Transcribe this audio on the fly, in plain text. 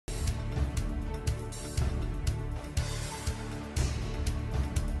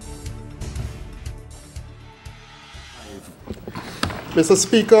Mr.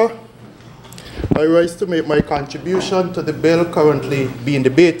 Speaker, I rise to make my contribution to the bill currently being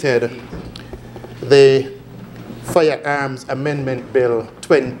debated, the Firearms Amendment Bill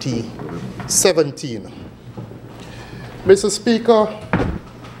 2017. Mr. Speaker,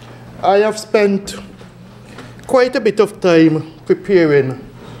 I have spent quite a bit of time preparing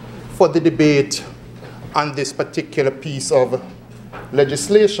for the debate on this particular piece of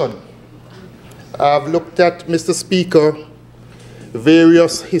legislation. I've looked at, Mr. Speaker,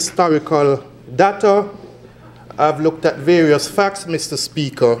 various historical data. I've looked at various facts, Mr.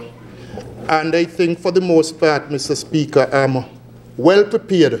 Speaker, and I think for the most part, Mr. Speaker, I'm well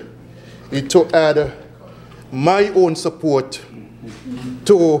prepared to add my own support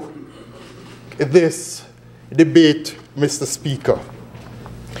to this debate, Mr. Speaker.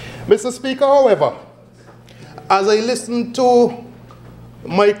 Mr. Speaker, however, as I listen to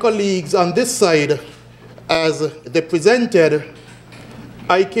my colleagues on this side as they presented,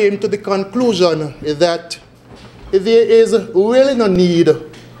 I came to the conclusion that there is really no need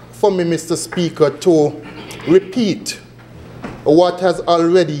for me, Mr. Speaker, to repeat what has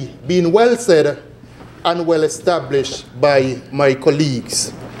already been well said and well established by my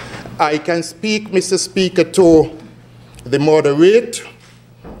colleagues. I can speak, Mr. Speaker, to the murder rate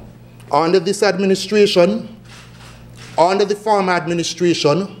under this administration, under the former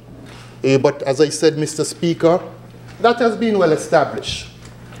administration, but as I said, Mr. Speaker, that has been well established.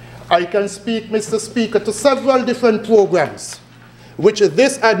 I can speak, Mr. Speaker, to several different programs which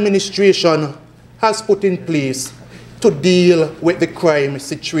this administration has put in place to deal with the crime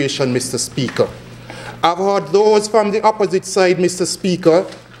situation, Mr. Speaker. I've heard those from the opposite side, Mr. Speaker,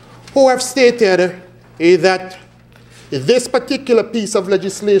 who have stated that this particular piece of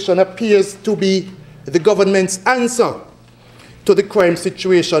legislation appears to be the government's answer to the crime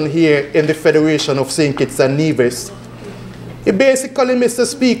situation here in the Federation of St. Kitts and Nevis. Basically, Mr.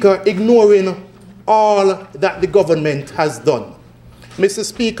 Speaker, ignoring all that the government has done. Mr.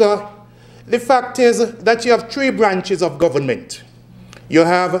 Speaker, the fact is that you have three branches of government. You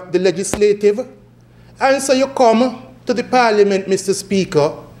have the legislative, and so you come to the parliament, Mr.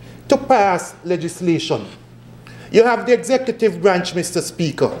 Speaker, to pass legislation. You have the executive branch, Mr.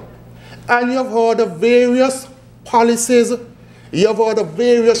 Speaker, and you have heard of various policies, you have heard of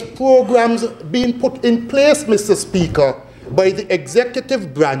various programs being put in place, Mr. Speaker, by the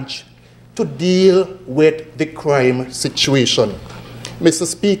executive branch to deal with the crime situation, Mr.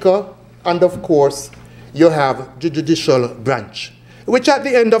 Speaker, and of course, you have the judicial branch, which at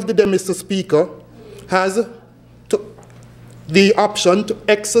the end of the day, Mr. Speaker, has the option to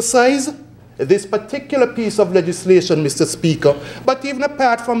exercise this particular piece of legislation, Mr. Speaker. But even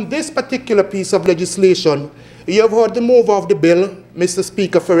apart from this particular piece of legislation, you have heard the mover of the bill, Mr.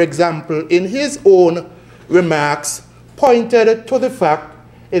 Speaker, for example, in his own remarks, pointed to the fact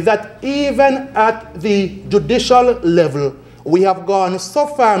that even at the judicial level, we have gone so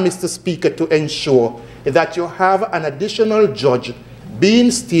far, Mr. Speaker, to ensure that you have an additional judge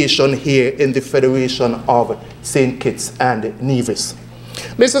being stationed here in the Federation of St. Kitts and Nevis.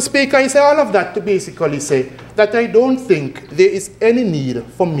 Mr. Speaker, I say all of that to basically say that I don't think there is any need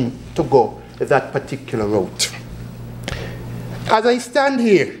for me to go that particular route. As I stand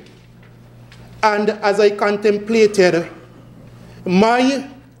here, and as I contemplated my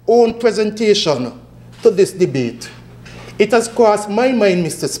own presentation to this debate, it has crossed my mind,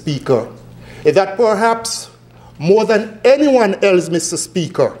 Mr. Speaker, that perhaps more than anyone else, Mr.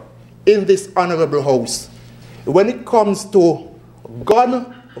 Speaker, in this honorable House, when it comes to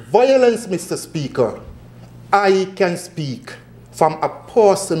gun violence, Mr. Speaker, I can speak from a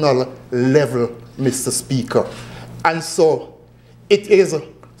personal level, Mr. Speaker. And so it is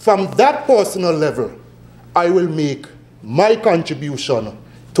from that personal level I will make my contribution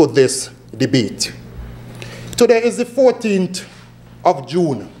to this debate. Today is the 14th of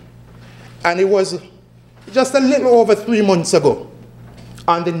June, and it was just a little over 3 months ago,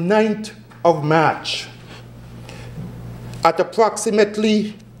 on the 9th of March, at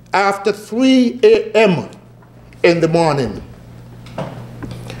approximately after 3 a.m. in the morning,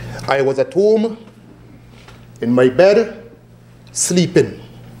 I was at home in my bed, sleeping.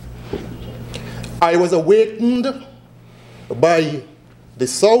 I was awakened by the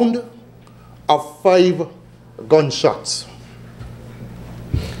sound of 5 gunshots.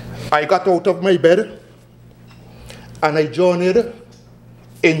 I got out of my bed and I journeyed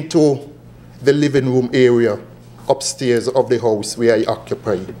into the living room area upstairs of the house where I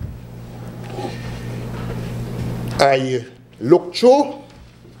occupy. I looked through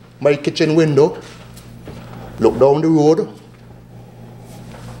my kitchen window, looked down the road,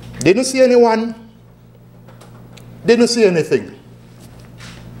 didn't see anyone, didn't see anything.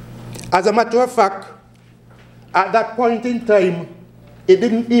 As a matter of fact, at that point in time, it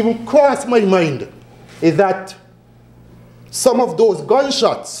didn't even cross my mind that some of those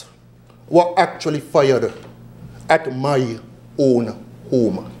gunshots were actually fired at my own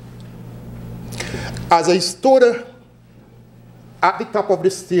home. As I stood at the top of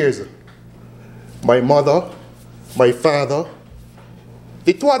the stairs, my mother, my father,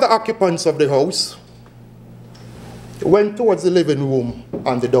 the two other occupants of the house went towards the living room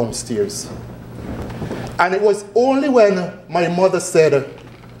and the downstairs. And it was only when my mother said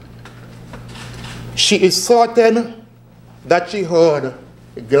she is certain that she heard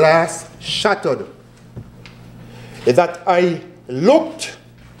glass shattered that I looked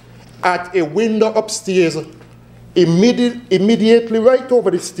at a window upstairs immediately right over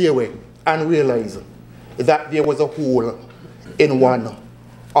the stairway and realized that there was a hole in one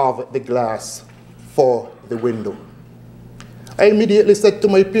of the glass for the window. I immediately said to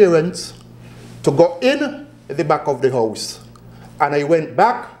my parents to go in the back of the house, and I went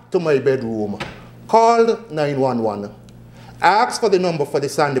back to my bedroom, called 911, asked for the number for the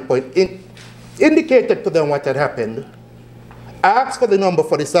Sandy Point, indicated to them what had happened, asked for the number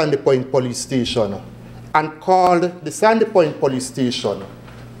for the Sandy Point police station, and called the Sandy Point police station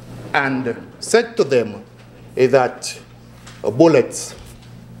and said to them that bullets,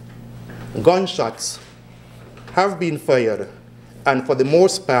 gunshots have been fired, and for the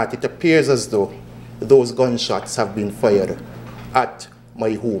most part it appears as though those gunshots have been fired at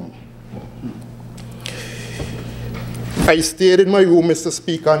my home. I stayed in my room, Mr.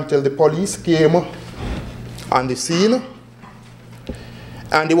 Speaker, until the police came on the scene,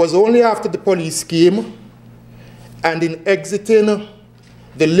 and it was only after the police came and in exiting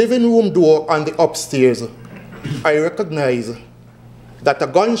the living room door on the upstairs, I recognized that a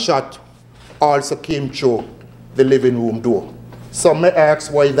gunshot also came through the living room door. Some may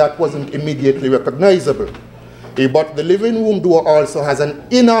ask why that wasn't immediately recognizable. But the living room door also has an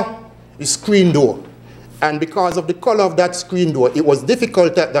inner screen door. And because of the color of that screen door, it was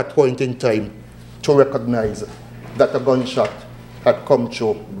difficult at that point in time to recognize that a gunshot had come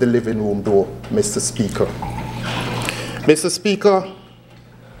through the living room door, Mr. Speaker. Mr. Speaker,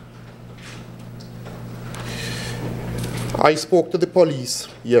 I spoke to the police,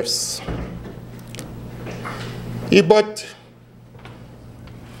 yes. But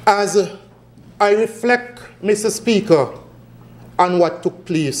as I reflect, Mr. Speaker, on what took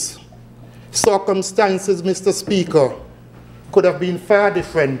place, circumstances, Mr. Speaker, could have been far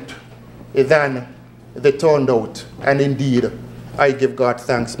different than they turned out. And indeed, I give God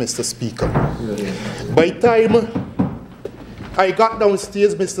thanks, Mr. Speaker. By the time I got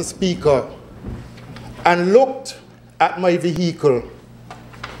downstairs, Mr. Speaker, and looked at my vehicle,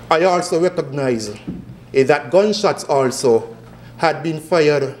 I also recognized that gunshots also had been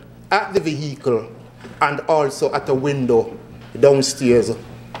fired at the vehicle and also at a window downstairs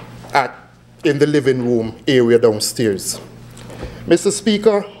in the living room area downstairs. Mr.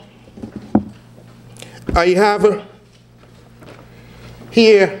 Speaker, I have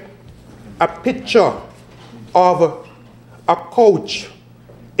here a picture of a couch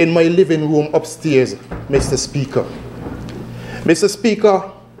in my living room upstairs, Mr. Speaker. Mr.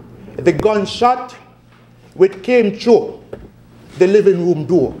 Speaker, the gunshot which came through the living room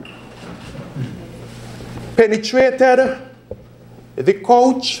door penetrated the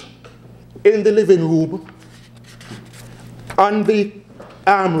couch in the living room and the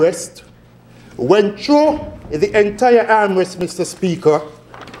armrest, went through the entire armrest, Mr. Speaker,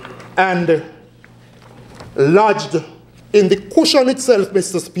 and lodged in the cushion itself,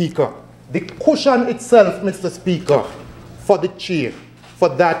 Mr. Speaker. The cushion itself, Mr. Speaker, for the chair, for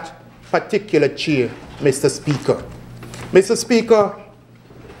that particular chair, Mr. Speaker. Mr. Speaker,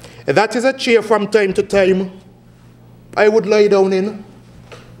 that is a chair from time to time I would lie down in,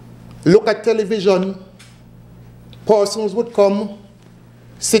 look at television, persons would come,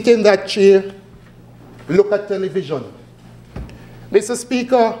 sit in that chair, look at television. Mr.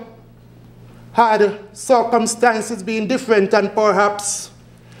 Speaker, had circumstances been different and perhaps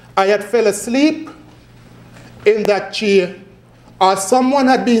I had fell asleep in that chair, or someone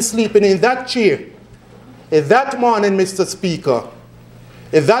had been sleeping in that chair that morning, Mr. Speaker,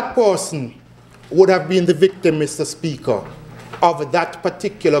 that person would have been the victim, Mr. Speaker, of that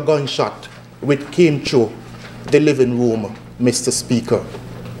particular gunshot which came through the living room, Mr. Speaker.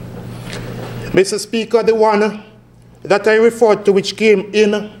 Mr. Speaker, the one that I referred to which came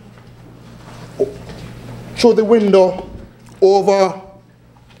in through the window over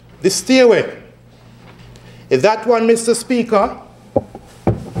the stairway, that one, Mr. Speaker,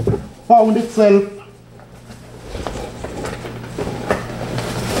 found itself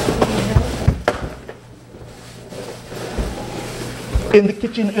in the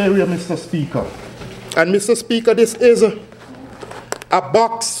kitchen area, Mr. Speaker. And Mr. Speaker, this is a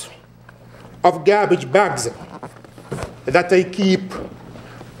box of garbage bags that I keep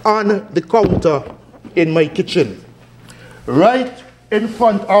on the counter in my kitchen. Right in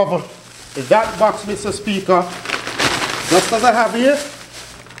front of that box, Mr. Speaker, just as I have here,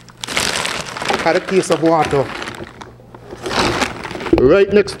 had a case of water.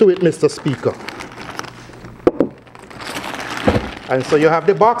 Right next to it, Mr. Speaker. And so you have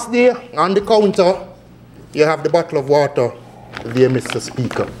the box there on the counter, you have the bottle of water there, Mr.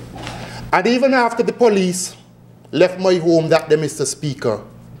 Speaker. And even after the police left my home that day, Mr. Speaker,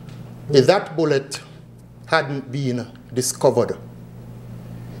 that bullet hadn't been discovered.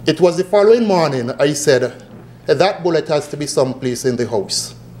 It was the following morning I said, that bullet has to be someplace in the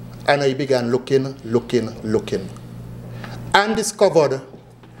house. And I began looking, and discovered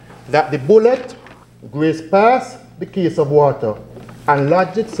that the bullet grazed past the case of water and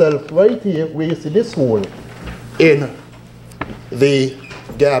lodged itself right here where you see this hole in the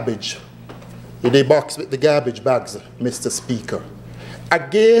garbage, in the box with the garbage bags, Mr. Speaker.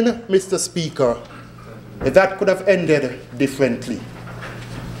 Again, Mr. Speaker, that could have ended differently.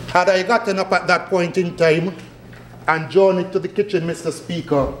 Had I gotten up at that point in time and journeyed to the kitchen, Mr.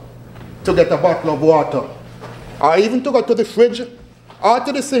 Speaker, to get a bottle of water, or even to go to the fridge, or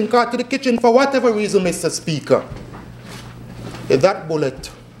to the sink, or to the kitchen, for whatever reason, Mr. Speaker, that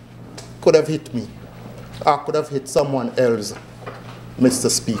bullet could have hit me, or could have hit someone else, Mr.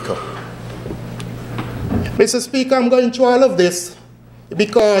 Speaker. Mr. Speaker, I'm going through all of this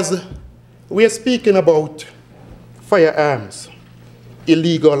because we are speaking about firearms,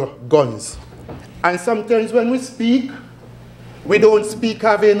 illegal guns. And sometimes when we speak, we don't speak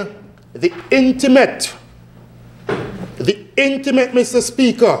having the intimate, Mr.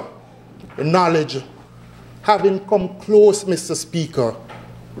 Speaker, knowledge, having come close, Mr. Speaker,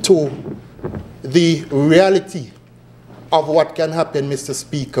 to the reality of what can happen, Mr.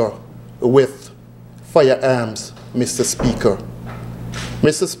 Speaker, with firearms, Mr. Speaker.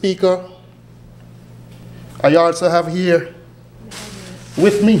 Mr. Speaker, I also have here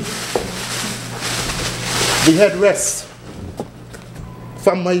with me the headrest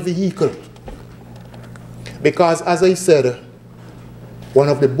from my vehicle. Because, as I said, one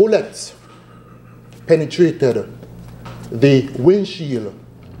of the bullets penetrated the windshield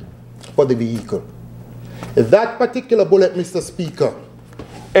for the vehicle. That particular bullet, Mr. Speaker,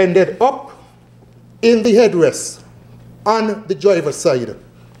 ended up in the headrest on the driver's side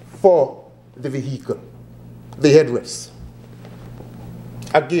for the vehicle, the headrest.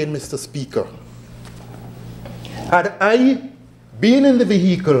 Again, Mr. Speaker, had I been in the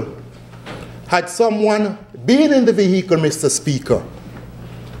vehicle, had someone been in the vehicle, Mr. Speaker,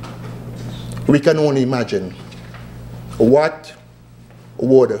 we can only imagine what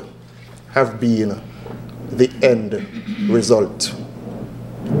would have been the end result.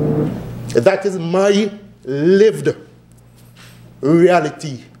 That is my lived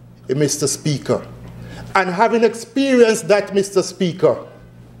reality, Mr. Speaker. And having experienced that, Mr. Speaker,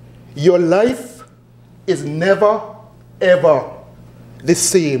 your life is never, ever the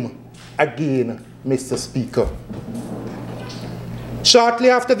same again, Mr. Speaker. Shortly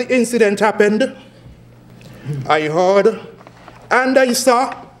after the incident happened, I heard and I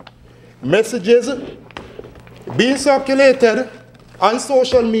saw messages being circulated on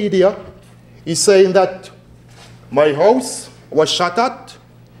social media saying that my house was shot at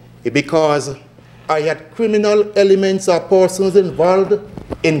because I had criminal elements or persons involved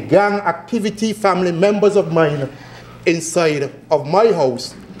in gang activity, family members of mine, inside of my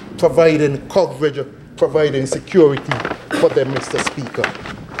house, providing coverage, providing security for them, Mr. Speaker.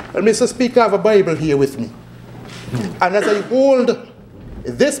 And Mr. Speaker, I have a Bible here with me. And as I hold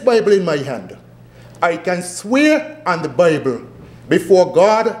this Bible in my hand, I can swear on the Bible before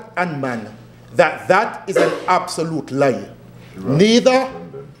God and man that that is an absolute lie. Neither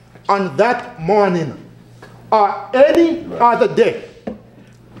on that morning or any other day,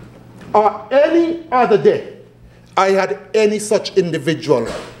 I had any such individual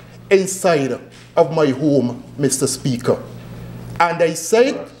inside of my home, Mr. Speaker. And I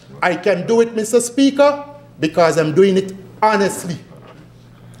say I can do it, Mr. Speaker, because I'm doing it honestly.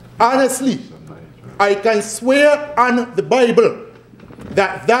 Honestly, I can swear on the Bible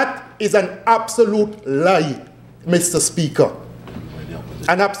that that is an absolute lie, Mr. Speaker.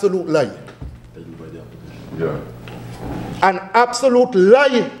 An absolute lie. Yeah. An absolute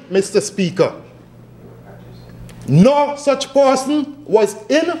lie, Mr. Speaker. No such person was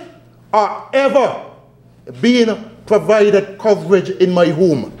in or ever being provided coverage in my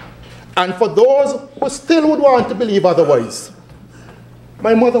home. And for those who still would want to believe otherwise,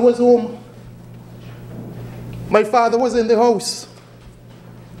 My mother was home. My father was in the house.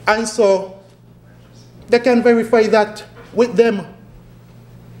 And so they can verify that with them.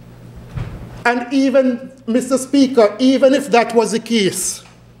 And even, Mr. Speaker, even if that was the case,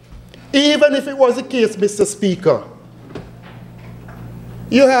 even if it was the case, Mr. Speaker,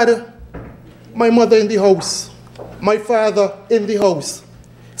 you had my mother in the house, my father in the house.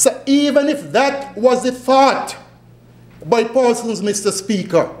 So even if that was the thought by persons, Mr.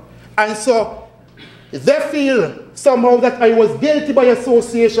 Speaker, and so they feel somehow that I was guilty by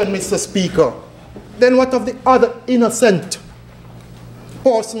association, Mr. Speaker, then what of the other innocent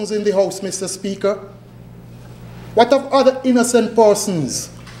persons in the house, Mr. Speaker? What of other innocent persons?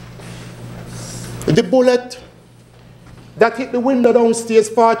 The bullet that hit the window downstairs,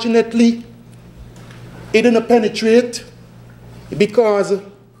 fortunately, it didn't penetrate because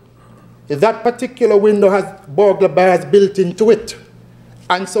that particular window has burglar bars built into it.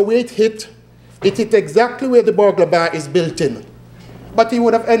 And so where it hit exactly where the burglar bar is built in. But he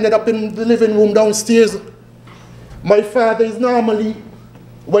would have ended up in the living room downstairs. My father is normally,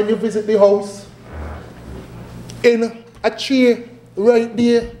 when you visit the house, in a chair right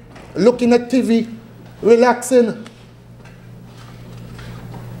there, looking at TV, relaxing.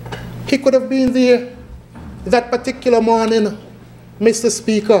 He could have been there that particular morning, Mr.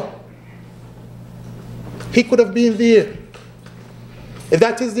 Speaker. He could have been there.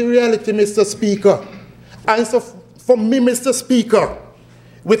 That is the reality, Mr. Speaker. And so for me, Mr. Speaker,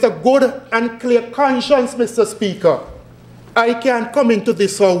 with a good and clear conscience, Mr. Speaker, I can come into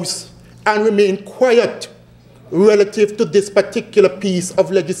this house and remain quiet relative to this particular piece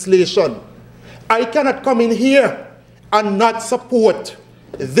of legislation. I cannot come in here and not support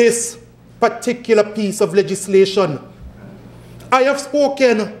this particular piece of legislation. I have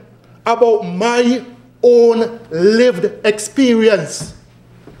spoken about my own lived experience.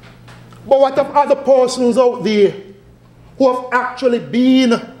 But what of other persons out there who have actually been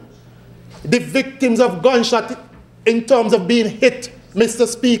the victims of gunshot in terms of being hit, Mr.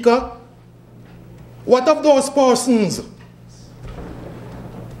 Speaker? What of those persons?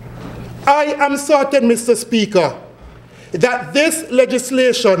 I am certain, Mr. Speaker, that this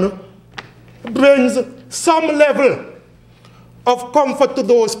legislation brings some level of comfort to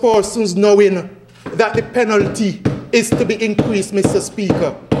those persons knowing that the penalty is to be increased, Mr.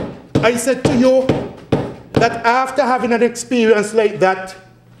 Speaker. I said to you that after having an experience like that,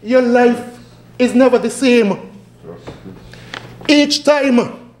 your life is never the same. Each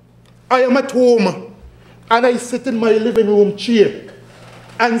time I am at home and I sit in my living room chair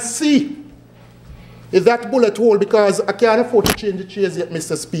and see that bullet hole, because I can't afford to change the chairs yet,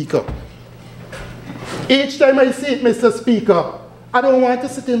 Mr. Speaker. Each time I see it, Mr. Speaker, I don't want to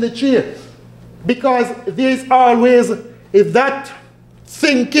sit in the chair because there is always that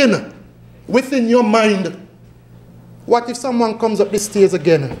thinking within your mind. What if someone comes up the stairs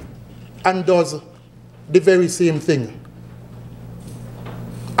again and does the very same thing?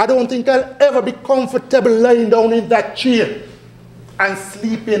 I don't think I'll ever be comfortable lying down in that chair and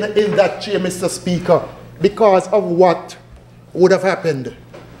sleeping in that chair, Mr. Speaker, because of what would have happened.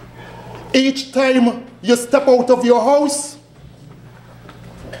 Each time you step out of your house,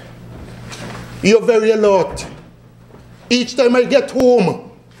 you're very alert. Each time I get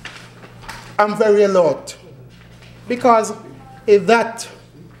home, I'm very alert. Because if that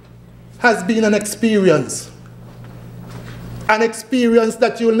has been an experience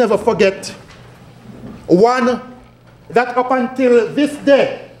that you'll never forget. One that up until this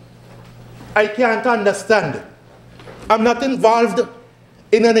day, I can't understand. I'm not involved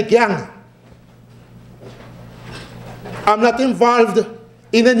in any gang. I'm not involved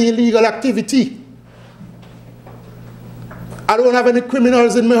in any illegal activity. I don't have any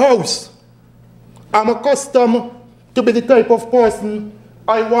criminals in my house. I'm accustomed to be the type of person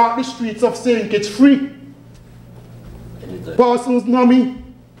I walk the streets of St. Kitts free. Persons know me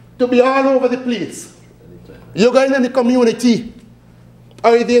to be all over the place. You go in the community,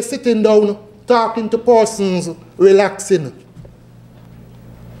 are they sitting down, talking to persons, relaxing?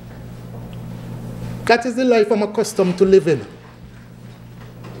 That is the life I'm accustomed to living.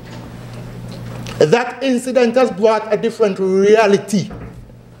 That incident has brought a different reality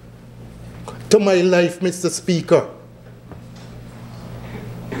to my life, Mr. Speaker.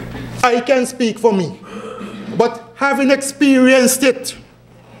 I can speak for me, but having experienced it,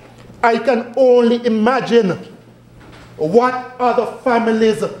 I can only imagine what other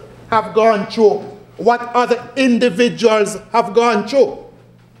families have gone through, what other individuals have gone through,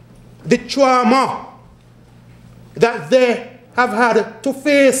 the trauma that they have had to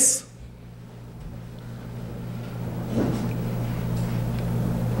face.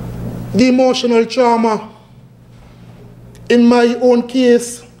 The emotional trauma. In my own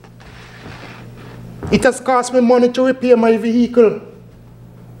case, it has cost me money to repair my vehicle.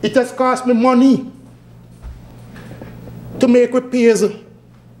 It has cost me money to make repairs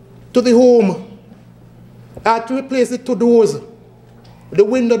to the home. I had to replace the two doors, the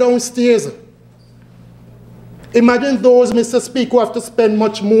window downstairs. Imagine those, Mr. Speaker, who have to spend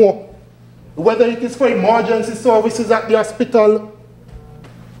much more, whether it is for emergency services at the hospital,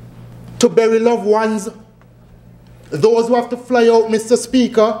 to bury loved ones, those who have to fly out, Mr.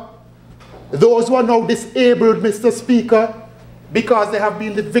 Speaker, those who are now disabled, Mr. Speaker, because they have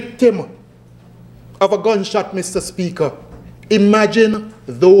been the victim of a gunshot, Mr. Speaker. Imagine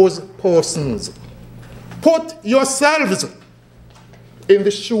those persons. Put yourselves in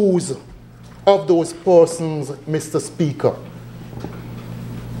the shoes of those persons, Mr. Speaker.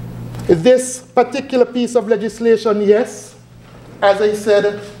 This particular piece of legislation, yes, as I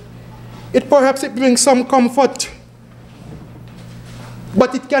said, perhaps it brings some comfort,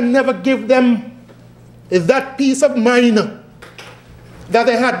 but it can never give them that peace of mind that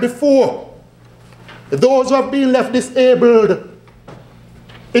they had before. Those who have been left disabled,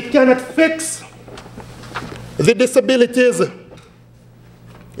 it cannot fix the disabilities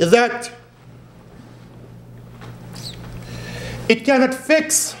that it cannot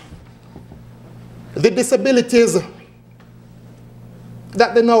fix the disabilities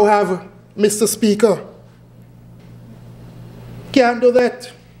that they now have, Mr. Speaker. Can't do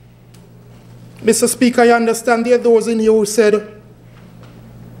that. Mr. Speaker, I understand there are those in you who said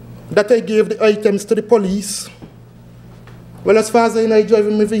that I gave the items to the police. Well, as far as I know, I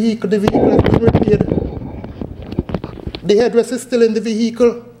driving my vehicle, the vehicle has been repaired. The headrest is still in the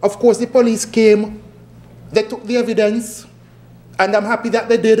vehicle. Of course, the police came, they took the evidence, and I'm happy that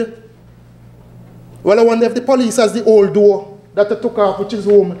they did. Well, I wonder if the police has the old door that I took off, which is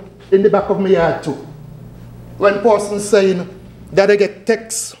home in the back of my yard too. When person's saying that I get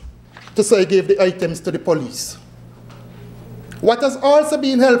texts to say I gave the items to the police. What has also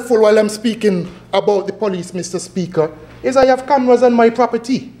been helpful while I'm speaking about the police, Mr. Speaker, is I have cameras on my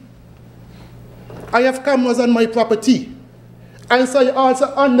property. I have cameras on my property. And so I also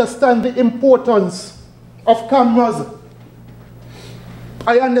understand the importance of cameras.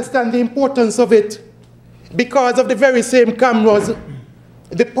 I understand the importance of it because of the very same cameras,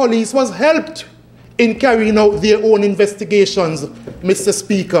 the police was helped in carrying out their own investigations, Mr.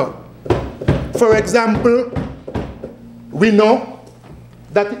 Speaker. For example, we know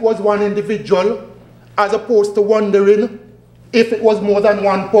that it was one individual, as opposed to wondering if it was more than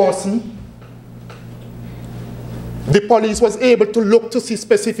one person. The police was able to look to see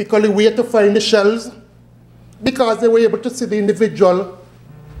specifically where to find the shells because they were able to see the individual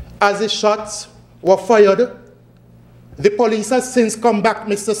as the shots were fired. The police has since come back,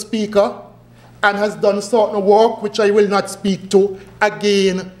 Mr. Speaker, and has done certain work which I will not speak to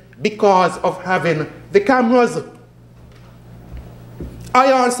again because of having the cameras.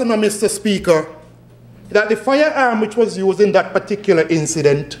 I also know, Mr. Speaker, that the firearm which was used in that particular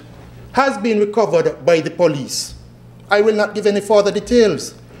incident has been recovered by the police. I will not give any further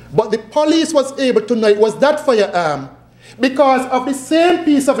details, but the police was able to know it was that firearm because of the same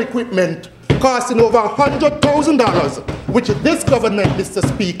piece of equipment costing over $100,000, which this government, Mr.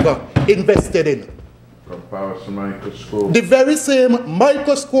 Speaker, invested in. Comparison microscope. The very same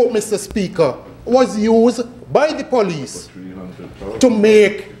microscope, Mr. Speaker, was used by the police to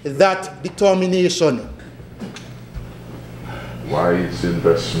make that determination. Wise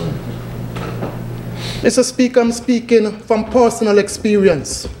investment. Mr. Speaker, I'm speaking from personal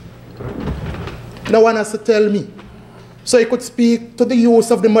experience. No one has to tell me. So I could speak to the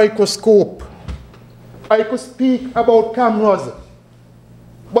use of the microscope. I could speak about cameras.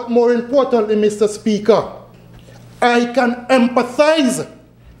 But more importantly, Mr. Speaker, I can empathize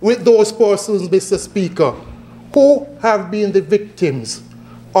with those persons, Mr. Speaker, who have been the victims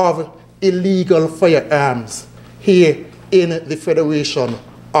of illegal firearms here in the Federation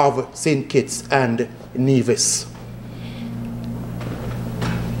of St. Kitts and Nevis.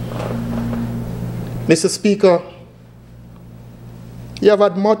 Mr. Speaker, you have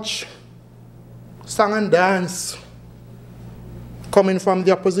had much song and dance coming from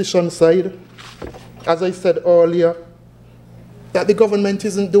the opposition side. As I said earlier, that the government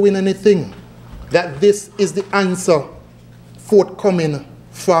isn't doing anything, that this is the answer forthcoming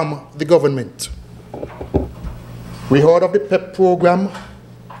from the government. We heard of the PEP program,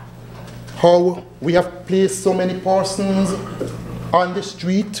 how we have placed so many persons on the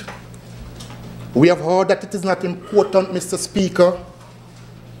street. We have heard that it is not important, Mr. Speaker,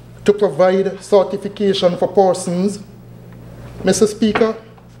 to provide certification for persons. Mr. Speaker,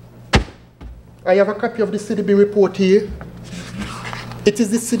 I have a copy of the CDB report here. It is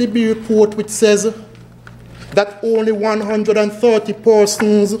the CDB report which says that only 130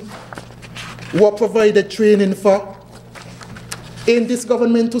 persons were provided training for. In this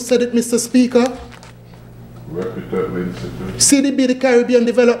government who said it, Mr. Speaker? Reputable institute. CDB, the Caribbean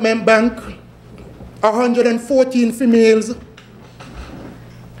Development Bank, 114 females,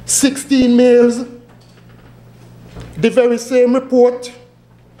 16 males. The very same report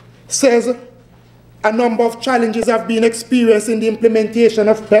says a number of challenges have been experienced in the implementation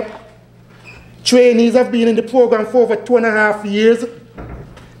of PEP. Trainees have been in the program for over 2.5 years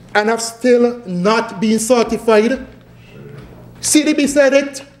and have still not been certified. CDB said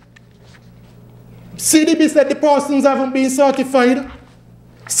it. CDB said the persons haven't been certified.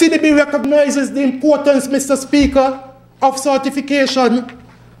 CDB recognizes the importance, Mr. Speaker, of certification.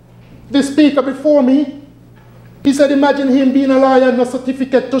 The speaker before me, he said, imagine him being a lawyer and no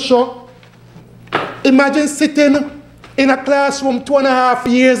certificate to show. Imagine sitting in a classroom 2.5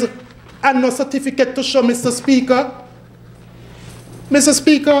 years and no certificate to show, Mr. Speaker. Mr.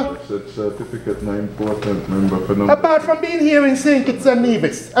 Speaker, That certificate not important, member for number. apart from being here in St. Kitts and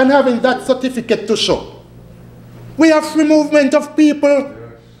Nevis and having that certificate to show, we have free movement of people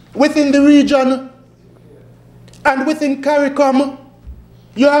within the region and within CARICOM.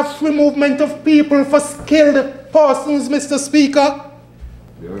 You have free movement of people for skilled persons, Mr. Speaker.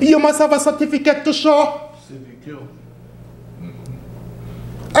 You must have a certificate to show.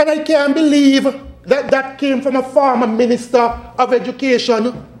 And I can't believe that that came from a former Minister of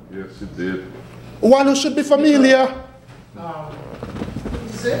Education. Yes, it did. One who should be familiar.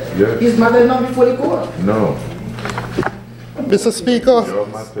 Yes. His mother not before the court. No. Mr. Speaker, Your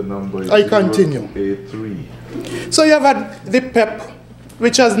matter number is I continue. 023. So you have had the PEP,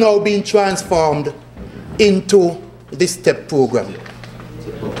 which has now been transformed into the STEP program.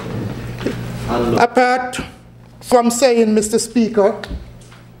 Apart from saying, Mr. Speaker,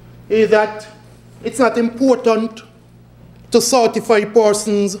 is that it's not important to certify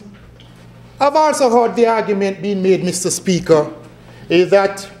persons. I've also heard the argument being made, Mr. Speaker, is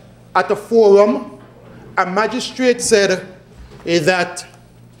that at a forum, a magistrate said that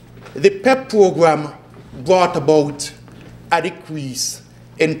the PEP program brought about a decrease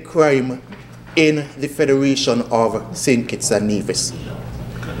in crime in the Federation of St. Kitts and Nevis.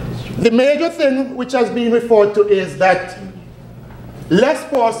 The major thing which has been referred to is that less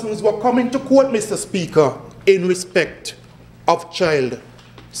persons were coming to court, Mr. Speaker, in respect of child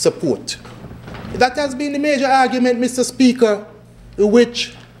support. That has been the major argument, Mr. Speaker,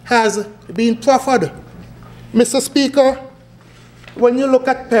 which has been proffered. Mr. Speaker, when you look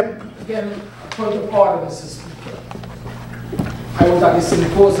at PEP... Again, point of order, Mr. Speaker. I was at the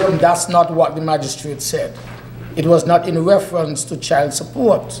symposium, that's not what the magistrate said. It was not in reference to child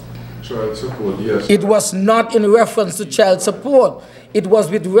support. Child support, yes. It was not in reference to child support. It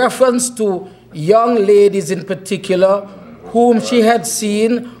was with reference to young ladies in particular whom she had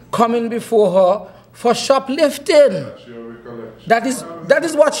seen coming before her for shoplifting. That's your recollection. That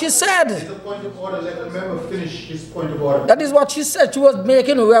is what she said. It's a point of order. Let the member finish his point of order. That is what she said. She was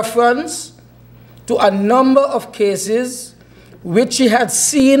making reference to a number of cases which she had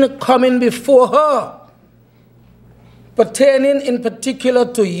seen coming before her, pertaining in particular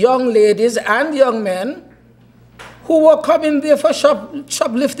to young ladies and young men who were coming there for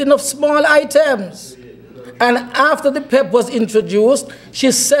shoplifting of small items. And after the PEP was introduced,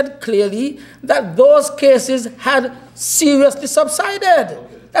 she said clearly that those cases had seriously subsided.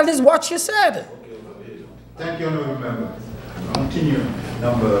 That is what she said. Thank you, honourable member. Continue.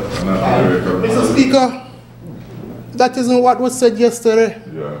 Number Mr. Speaker, that isn't what was said yesterday.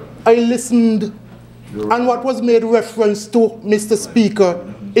 Yeah. I listened, and what was made reference to, Mr.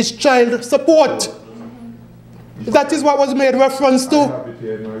 Speaker, is child support. That is what was made reference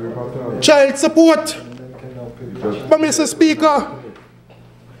to. Child support. But Mr. Speaker,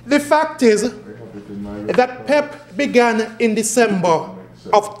 the fact is that PEP began in December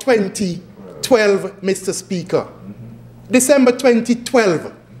of 2012, Mr. Speaker. December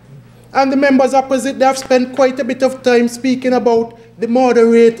 2012. And the members opposite, they have spent quite a bit of time speaking about the murder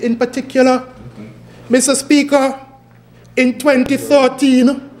rate in particular. Mr. Speaker, in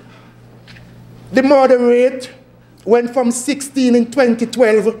 2013, the murder rate went from 16 in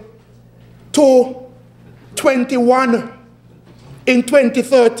 2012 to 21 in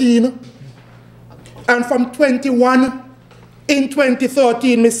 2013, and from 21 in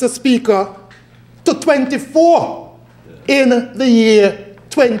 2013, Mr. Speaker, to 24 in the year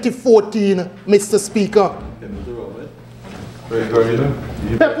 2014, Mr. Speaker.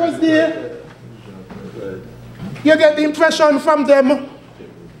 That was there. You get the impression from them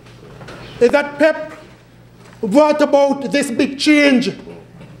that PEP brought about this big change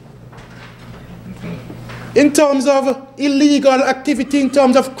in terms of illegal activity, in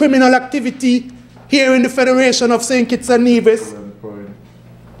terms of criminal activity here in the Federation of St. Kitts and Nevis,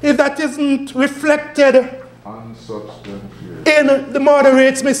 if that isn't reflected in the murder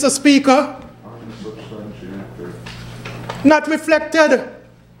rates, Mr. Speaker, not reflected.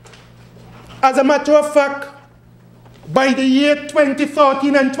 As a matter of fact, by the year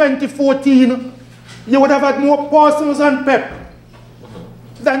 2013 and 2014, you would have had more persons on PEP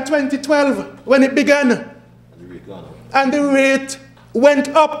than 2012 when it began. And the rate went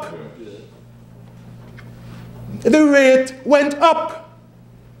up. The rate went up.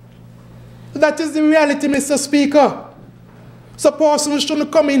 That is the reality, Mr. Speaker. So persons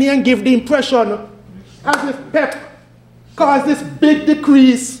shouldn't come in here and give the impression as if PEP caused this big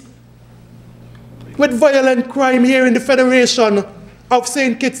decrease with violent crime here in the Federation of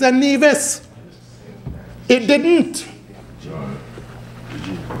St. Kitts and Nevis. It didn't.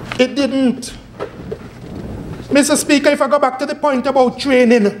 It didn't. Mr. Speaker, if I go back to the point about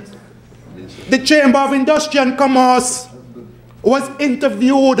training, the Chamber of Industry and Commerce was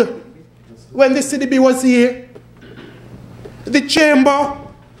interviewed when the CDB was here. The Chamber,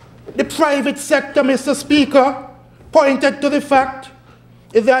 the private sector, Mr. Speaker, pointed to the fact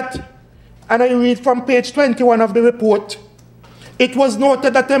that, and I read from page 21 of the report, it was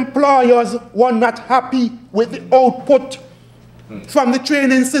noted that employers were not happy with the output from the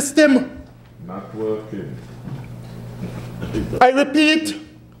training system. Not working. I repeat,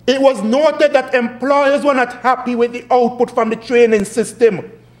 it was noted that employers were not happy with the output from the training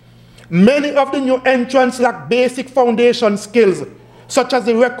system. Many of the new entrants lack basic foundation skills, such as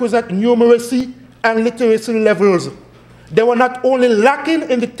the requisite numeracy and literacy levels. They were not only lacking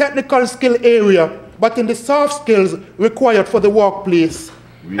in the technical skill area, but in the soft skills required for the workplace.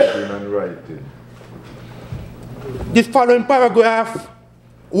 Reading and writing. The following paragraph,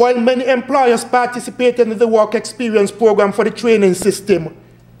 while many employers participated in the work experience program for the training system,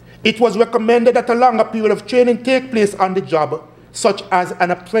 it was recommended that a longer period of training take place on the job, such as an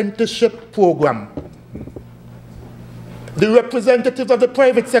apprenticeship program. The representatives of the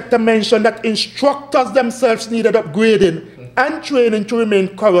private sector mentioned that instructors themselves needed upgrading and training to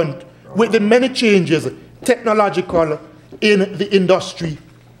remain current with the many changes technological in the industry.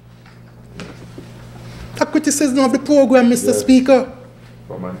 A criticism of the program, Mr. Yes. Speaker.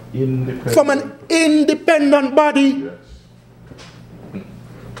 From an independent. From an independent body. Yes.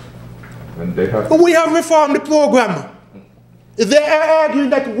 And they have. We have reformed the program. They are arguing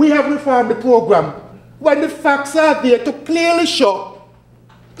that we have reformed the program, when the facts are there to clearly show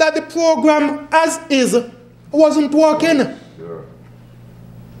that the program as is wasn't working. Sure.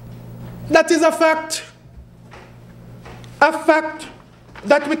 That is a fact. A fact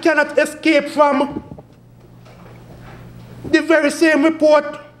that we cannot escape from. The very same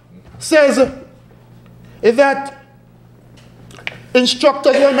report says that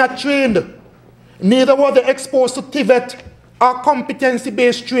instructors were not trained, neither were they exposed to TVET or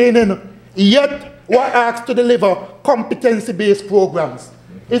competency-based training, yet were asked to deliver competency-based programs.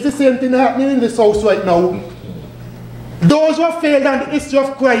 It's the same thing happening in this house right now. Those who have failed on the issue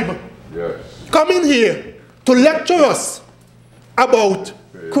of crime, Yes. come in here to lecture us about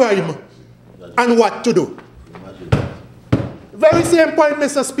crime and what to do. Very same point,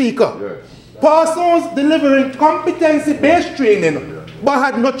 Mr. Speaker. Yes. Persons delivering competency-based training, but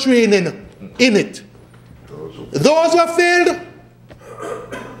had no training in it. Those who have failed,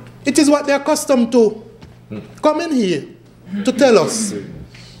 it is what they are accustomed to. Come in here to tell us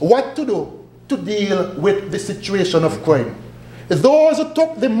what to do to deal with the situation of crime. Those who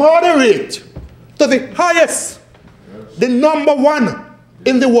took the murder rate to the highest, the #1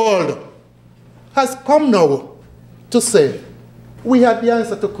 in the world, has come now to say, we had the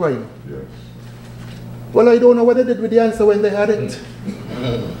answer to crime. Yes. Well, I don't know what they did with the answer when they had it.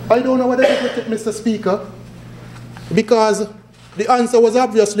 I don't know what they did with it, Mr. Speaker, because the answer was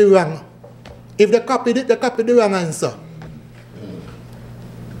obviously wrong. If they copied it, they copied the wrong answer.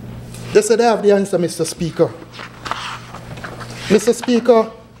 They said they have the answer, Mr. Speaker. Mr.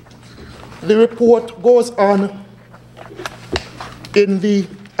 Speaker, the report goes on in the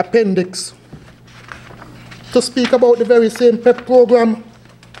appendix to speak about the very same PEP program.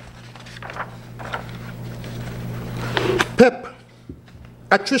 PEP,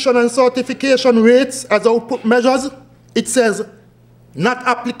 attrition and certification rates as output measures, it says, not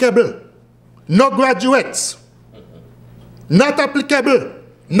applicable, no graduates. Not applicable,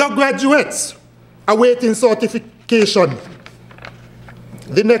 no graduates awaiting certification.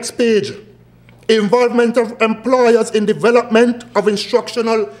 The next page, involvement of employers in development of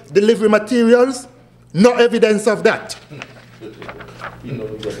instructional delivery materials, no evidence of that.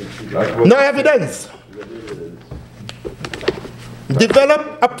 No evidence.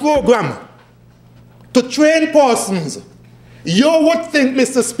 Develop a program to train persons. You would think,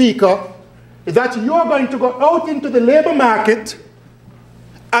 Mr. Speaker, that you're going to go out into the labor market,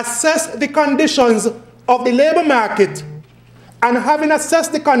 assess the conditions of the labor market, and having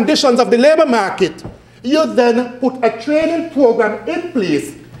assessed the conditions of the labor market, you then put a training program in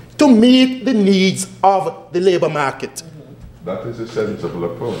place to meet the needs of the labor market. That is a sensible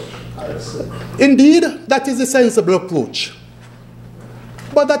approach. Indeed, that is a sensible approach.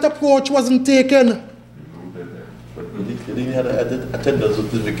 But that approach wasn't taken. But you didn't have an attendance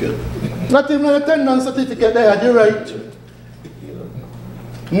certificate. Not even an attendance certificate there, you're right.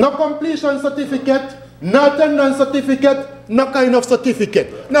 No completion certificate, no attendance certificate, no kind of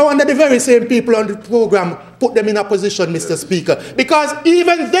certificate. Now, under the very same people on the program put them in a position, Mr. Speaker. Because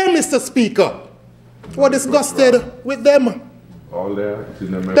even them, Mr. Speaker, were disgusted with them. All they are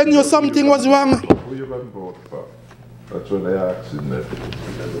asking them. Then you something was wrong. Who you going to vote for? That's what they are asking them.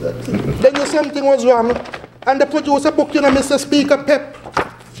 Then you something was wrong. And the producer book, you know, Mr. Speaker, Pep.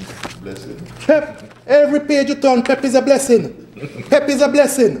 Blessing. Pep. Every page you turn, Pep is a blessing. Pep is a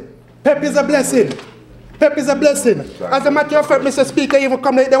blessing. Pep is a blessing. Pep is a blessing. As a matter of fact, Mr. Speaker, even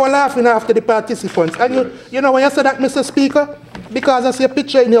come like they were laughing after the participants. And you know when you said that, Mr. Speaker? Because I see a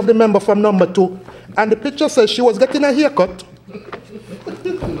picture in here of the member from number 2. And the picture says she was getting a haircut.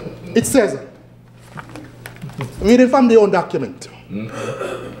 It says, reading from the own document.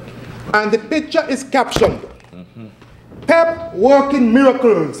 And the picture is captioned, Pep working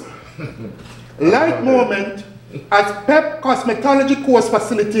miracles. Light moment as Pep cosmetology course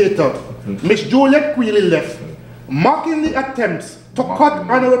facilitator, Miss Juliet Queely left, mocking the attempts to cut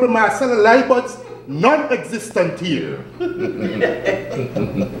Honorable Marcella Leibert's non-existent here. You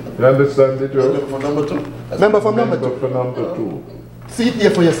understand it, Joe? Member from number 2. Member from number 2. Member for number 2. See it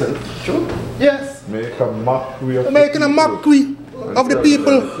here for yourself. Sure. Yes. Make a mockery of Making a mockery of the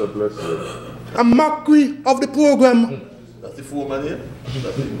people. A mockery of the program. That's the 4 man here.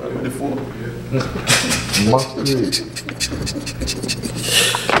 That's the man with the 4. Mockery.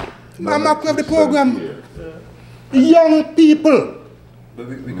 A mockery of the program. Young people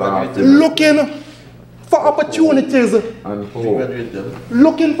looking for opportunities, And hope.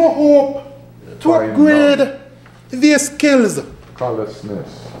 looking for hope to upgrade their skills,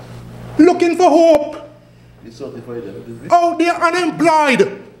 Callousness. looking for hope. You certify them. Oh, they're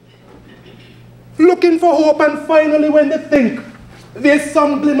unemployed. Looking for hope, and finally when they think there's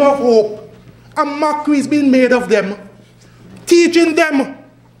some glimmer of hope, a mockery is being made of them, teaching them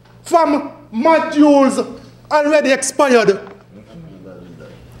from modules already expired.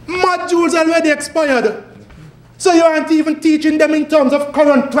 Modules already expired. So you aren't even teaching them in terms of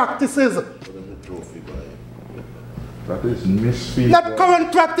current practices. That is misfeed. Not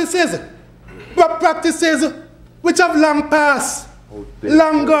current practices, but practices which have long passed,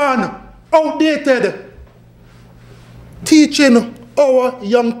 long gone, outdated. Teaching our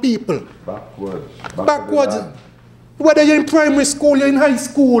young people. Backwards. Whether you're in primary school, you're in high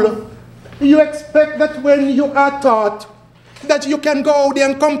school, you expect that when you are taught that you can go out there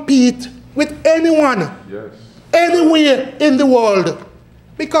and compete with anyone, Yes. anywhere in the world,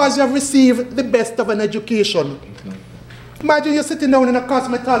 because you have received the best of an education. Imagine you're sitting down in a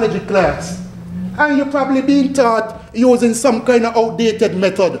cosmetology class and you're probably being taught using some kind of outdated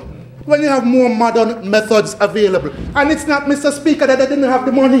method when you have more modern methods available. And it's not, Mr. Speaker, that they didn't have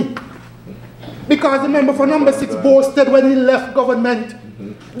the money. Because the member for number 6 boasted when he left government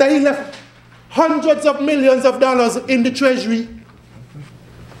that he left hundreds of millions of dollars in the treasury.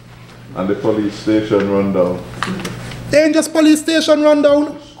 And the police station run down. They ain't just police station run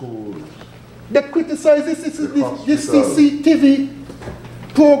down. Schools. They criticize this CCTV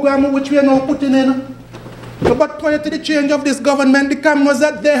program which we are now putting in. But prior to the change of this government, the cameras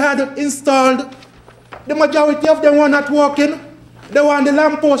that they had installed, the majority of them were not working. They were on the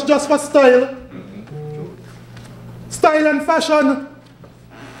lamppost just for style. Style and fashion.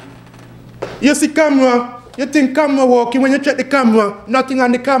 You see camera, you think camera working. When you check the camera, nothing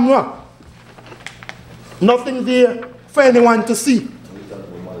on the camera. Nothing there for anyone to see.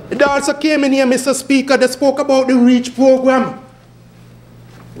 They also came in here, Mr. Speaker, they spoke about the REACH program.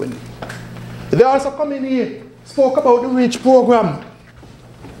 They also come in here, spoke about the REACH program.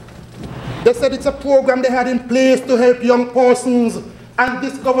 They said it's a program they had in place to help young persons, and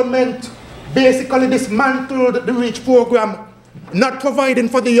this government basically dismantled the REACH program, not providing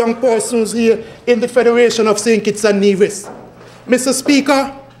for the young persons here in the Federation of St. Kitts and Nevis. Mr.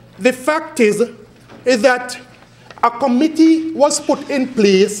 Speaker, the fact is is that a committee was put in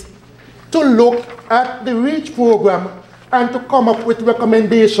place to look at the REACH program and to come up with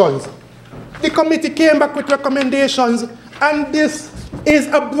recommendations. The committee came back with recommendations, and this is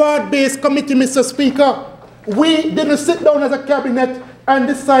a broad-based committee, Mr. Speaker. We didn't sit down as a cabinet and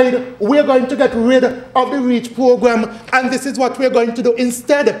decide we're going to get rid of the REACH program, and this is what we're going to do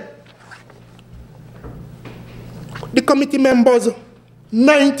instead. The committee members,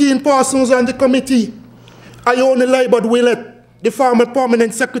 19 persons on the committee. Ione Libod-Willett, the former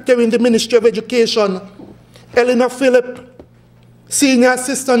permanent secretary in the Ministry of Education. Eleanor Phillip, senior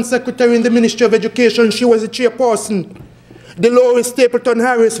assistant secretary in the Ministry of Education. She was the chairperson. Dolores Stapleton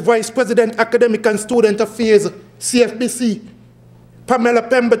Harris, vice president, academic and student affairs, CFBC. Pamela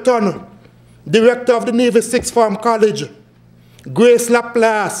Pemberton, director of the Navy Sixth Form College. Grace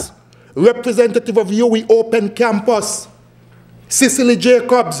Laplace, representative of UWI Open Campus. Cicely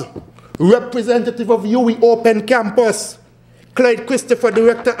Jacobs, representative of UWI Open Campus. Clyde Christopher,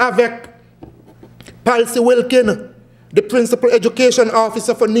 director AVEC. Palsy Wilkin, the principal education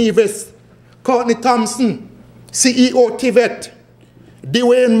officer for Nevis. Courtney Thompson, CEO TVET.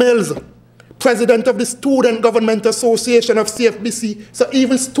 Dwayne Mills, president of the Student Government Association of CFBC. So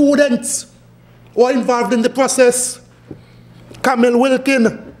even students were involved in the process. Camille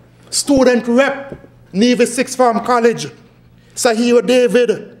Wilkin, student rep, Nevis Sixth Form College. Sahira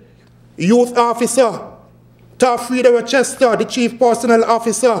David, youth officer. Tarfrida Rochester, the chief personnel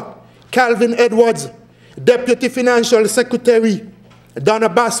officer. Calvin Edwards, deputy financial secretary. Donna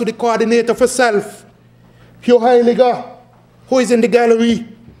Basu, the coordinator for self. Hugh Heiliger, who is in the gallery,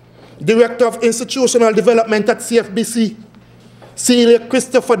 director of institutional development at CFBC. Celia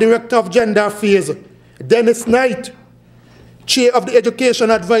Christopher, director of gender affairs. Dennis Knight, chair of the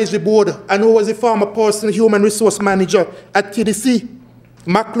Education Advisory Board, and who was a former personal human resource manager at TDC.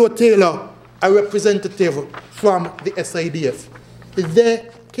 Maclo Taylor, a representative from the SIDF. They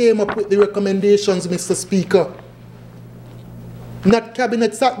came up with the recommendations, Mr. Speaker. Not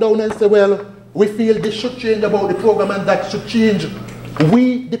cabinet sat down and said, well, we feel this should change about the program and that should change.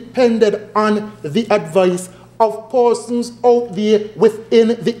 We depended on the advice of persons out there within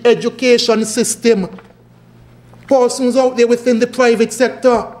the education system, persons out there within the private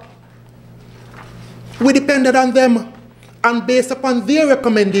sector. We depended on them, and based upon their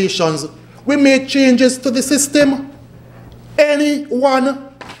recommendations, we made changes to the system. Anyone,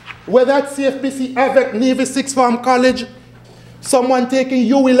 whether at CFBC, AVEC, Navy Sixth Form College, someone taking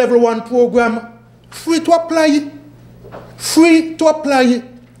UWI Level 1 program, free to apply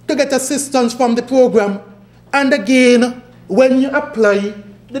to get assistance from the program. And again, when you apply,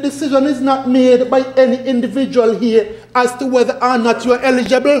 the decision is not made by any individual here as to whether or not you are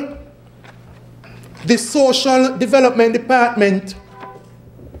eligible. The Social Development Department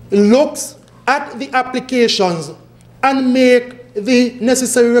looks at the applications and make the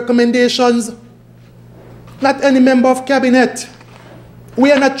necessary recommendations. Not any member of cabinet.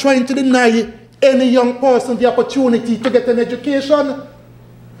 We are not trying to deny any young person the opportunity to get an education.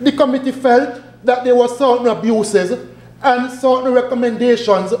 The committee felt that there were certain abuses and certain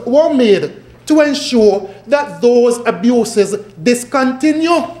recommendations were made to ensure that those abuses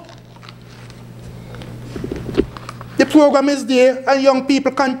discontinue. The program is there and young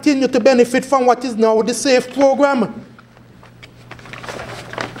people continue to benefit from what is now the SAFE program.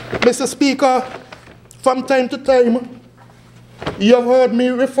 Mr. Speaker, from time to time, you have heard me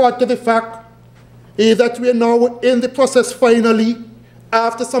refer to the fact that we are now in the process finally,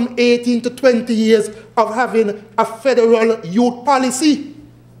 after some 18 to 20 years of having a federal youth policy.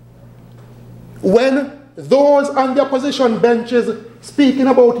 When those on the opposition benches speaking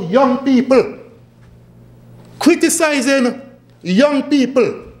about young people, criticizing young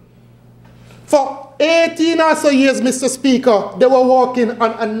people, for 18 or so years, Mr. Speaker, they were working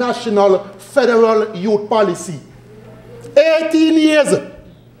on a national federal youth policy. 18 years.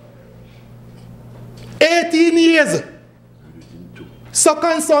 18 years. So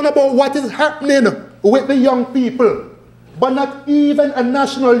concerned about what is happening with the young people. But not even a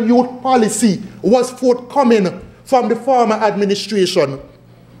national youth policy was forthcoming from the former administration.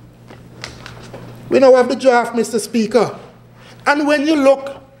 We now have the draft, Mr. Speaker. And when you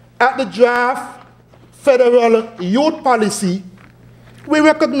look at the draft federal youth policy, we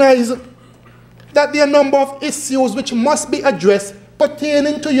recognize that there are a number of issues which must be addressed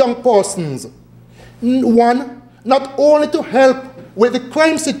pertaining to young persons. One, not only to help with the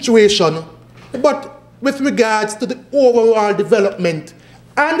crime situation, but with regards to the overall development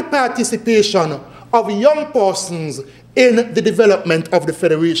and participation of young persons in the development of the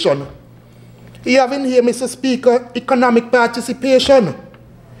Federation. You have in here, Mr. Speaker, economic participation.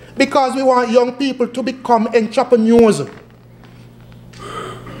 because we want young people to become entrepreneurs.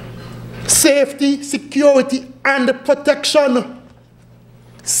 Safety, security, and protection.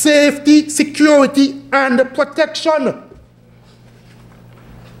 Safety, security, and protection.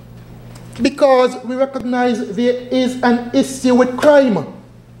 Because we recognize there is an issue with crime.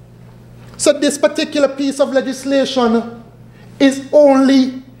 So this particular piece of legislation is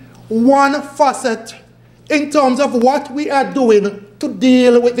only one facet in terms of what we are doing to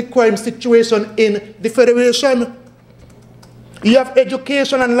deal with the crime situation in the Federation. You have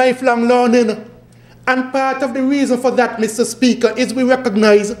education and lifelong learning. And part of the reason for that, Mr. Speaker, is we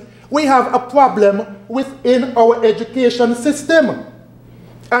recognize we have a problem within our education system.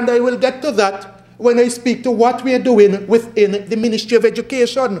 And I will get to that when I speak to what we are doing within the Ministry of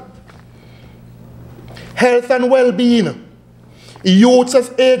Education. Health and well-being. Youth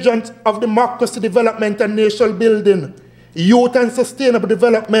as agents of democracy development and nation building. Youth and sustainable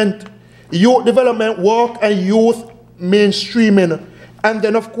development. Youth development work and youth mainstreaming. And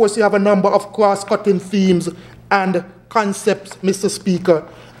then, of course, you have a number of cross-cutting themes and concepts, Mr. Speaker.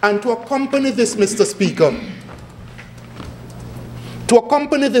 And to accompany this, Mr. Speaker,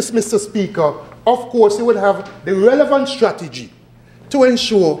 of course, you will have the relevant strategy to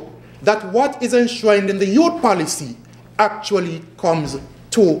ensure that what is enshrined in the youth policy actually comes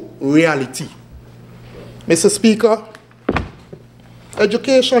to reality. Mr. Speaker,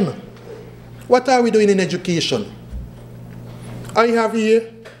 education. What are we doing in education? I have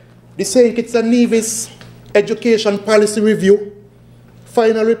here the St. Kitts and Nevis Education Policy Review,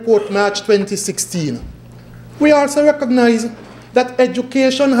 final report March 2016. We also recognize that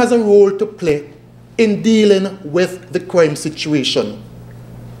education has a role to play in dealing with the crime situation.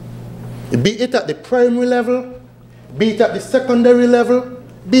 Be it at the primary level, be it at the secondary level,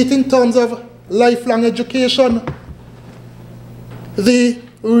 be it in terms of lifelong education. The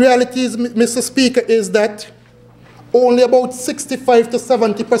reality is, Mr. Speaker, is that only about 65 to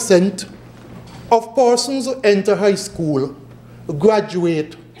 70% of persons who enter high school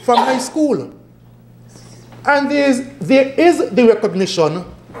graduate from high school. And there is the recognition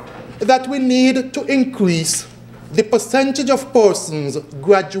that we need to increase the percentage of persons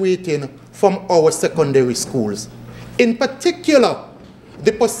graduating from our secondary schools. In particular,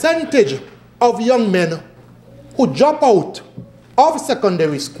 the percentage of young men who drop out of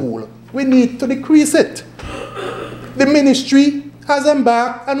secondary school, we need to decrease it. The ministry has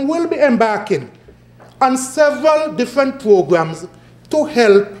embarked and will be embarking on several different programs to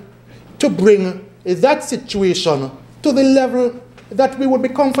help to bring that situation to the level that we would be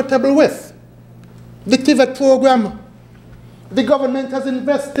comfortable with. The TVET program, the government has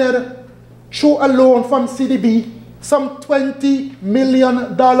invested through a loan from CDB some $20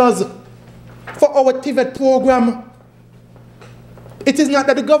 million for our TVET program. It is not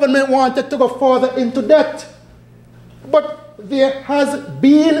that the government wanted to go further into debt, but there has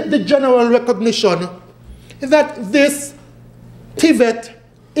been the general recognition that this TVET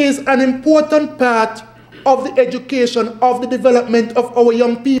is an important part of the education, of the development of our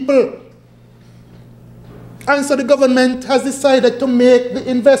young people. And so the government has decided to make the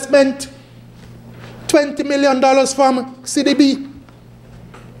investment, $20 million from CDB,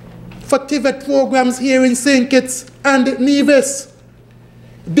 for TVET programs here in St. Kitts and Nevis.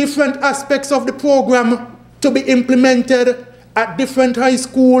 Different aspects of the program to be implemented at different high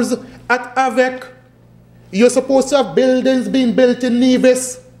schools, at AVEC. You're supposed to have buildings being built in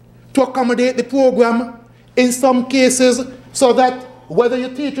Nevis to accommodate the program in some cases, so that whether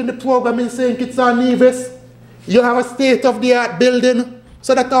you're teaching the program in St. Kitts or Nevis, you have a state-of-the-art building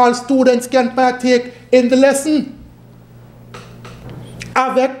so that all students can partake in the lesson.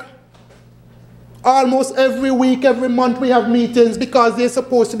 AVEC, almost every week, every month we have meetings because there's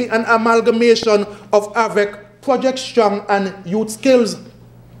supposed to be an amalgamation of AVEC, Project Strong and Youth Skills.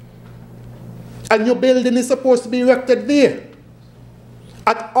 A new building is supposed to be erected there.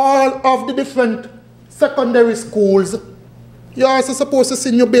 At all of the different secondary schools, you're also supposed to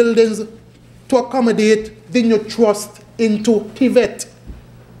see new buildings to accommodate the new trust into TVET.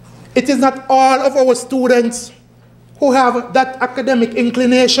 It is not all of our students who have that academic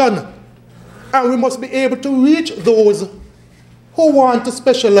inclination, and we must be able to reach those who want to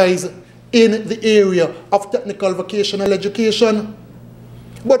specialize in the area of technical vocational education.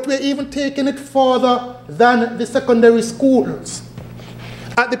 But we're even taking it further than the secondary schools.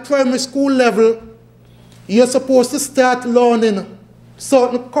 At the primary school level, you're supposed to start learning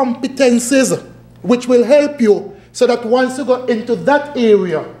certain competencies which will help you so that once you go into that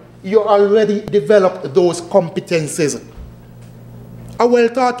area, you already developed those competencies. A well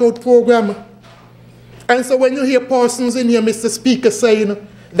thought out program. And so when you hear persons in here, Mr. Speaker, saying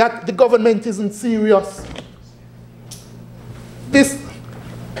that the government isn't serious.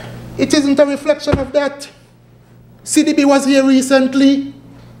 It isn't a reflection of that. CDB was here recently.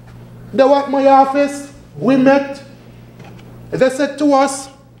 They were at my office. We met. They said to us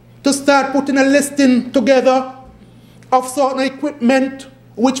to start putting a listing together of certain equipment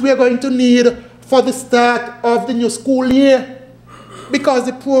which we are going to need for the start of the new school year, because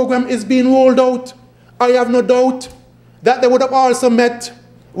the program is being rolled out. I have no doubt that they would have also met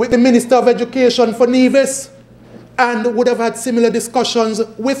with the Minister of Education for Nevis and would have had similar discussions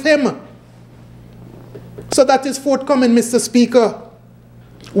with him. So that is forthcoming, Mr. Speaker.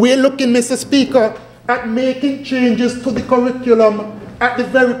 We're looking, Mr. Speaker, at making changes to the curriculum at the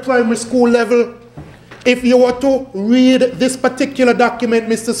very primary school level. If you were to read this particular document,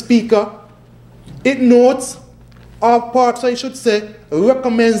 Mr. Speaker, it notes, or perhaps I should say,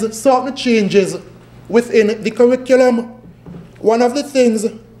 recommends certain changes within the curriculum. One of the things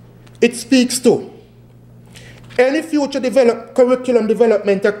it speaks to, any future curriculum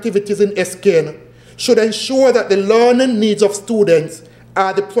development activities in SKN should ensure that the learning needs of students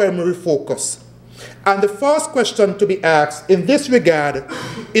are the primary focus. And the first question to be asked in this regard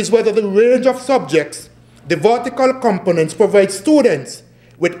is whether the range of subjects the vertical components provide students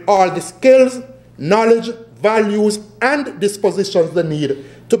with all the skills, knowledge, values, and dispositions they need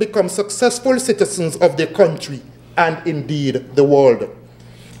to become successful citizens of their country and indeed the world.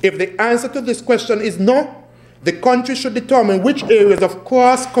 If the answer to this question is no, the country should determine which areas of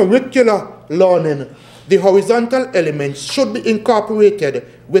cross-curricular learning the horizontal elements should be incorporated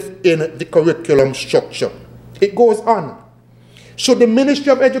within the curriculum structure. It goes on. Should the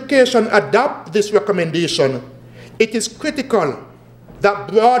Ministry of Education adopt this recommendation, it is critical that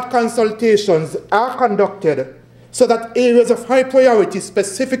broad consultations are conducted so that areas of high priority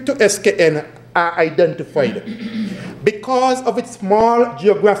specific to SKN are identified. Because of its small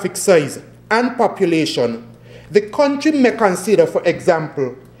geographic size and population, the country may consider, for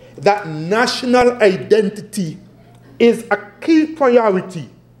example, that national identity is a key priority,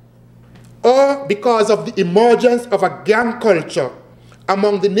 or because of the emergence of a gang culture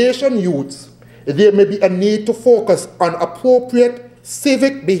among the nation youths, there may be a need to focus on appropriate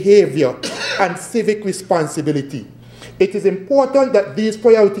civic behavior and civic responsibility. It is important that these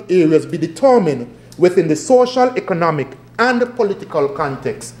priority areas be determined within the social, economic, and political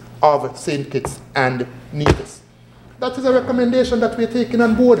context of St. Kitts and Nevis. That is a recommendation that we're taking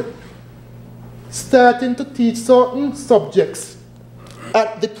on board. Starting to teach certain subjects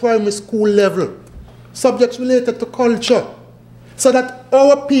at the primary school level, subjects related to culture, so that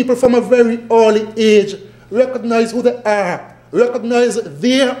our people from a very early age recognize who they are, recognize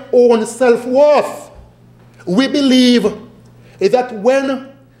their own self-worth. We believe that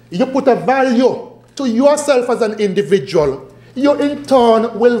when you put a value to yourself as an individual, you in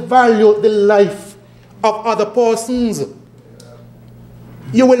turn will value the life of other persons.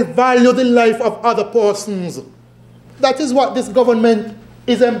 You will value the life of other persons. That is what this government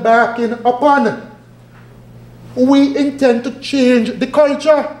is embarking upon. We intend to change the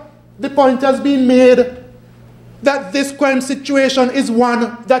culture. The point has been made that this crime situation is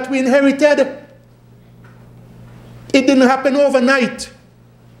one that we inherited. It didn't happen overnight.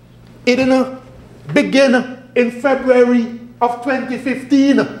 It didn't begin in February of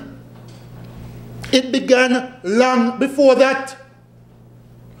 2015. It began long before that,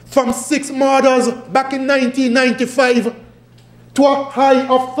 from 6 murders back in 1995 to a high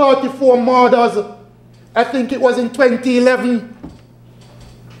of 34 murders, I think it was in 2011.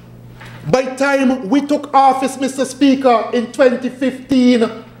 By the time we took office, Mr. Speaker, in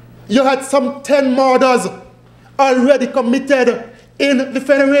 2015, you had some 10 murders already committed in the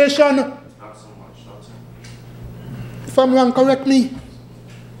Federation. Not so much, not so much. If I'm wrong, correct me.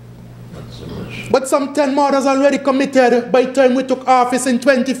 Not so much. But some 10 murders already committed by the time we took office in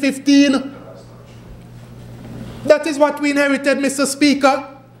 2015. That is what we inherited, Mr. Speaker.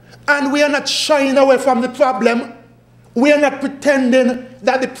 And we are not shying away from the problem. We are not pretending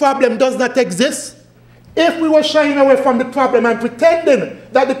that the problem does not exist. If we were shying away from the problem and pretending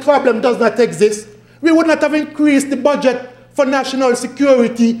that the problem does not exist, we would not have increased the budget for national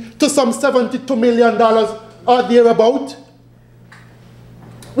security to some $72 million or thereabout.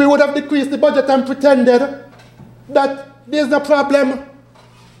 We would have decreased the budget and pretended that there's no problem.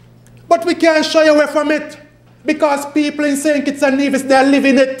 But we can't shy away from it because people in St. Kitts and Nevis, they're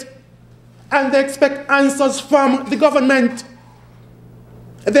living it. And they expect answers from the government.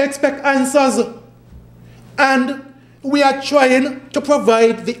 They expect answers. And we are trying to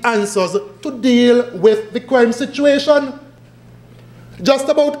provide the answers to deal with the crime situation. Just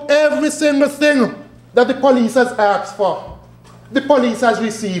about every single thing that the police has asked for, the police has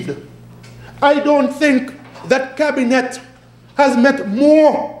received. I don't think that cabinet has met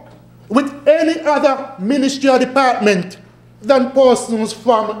more with any other ministry or department than persons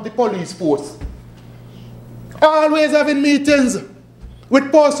from the police force. Always having meetings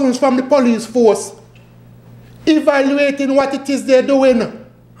with persons from the police force, evaluating what it is they're doing,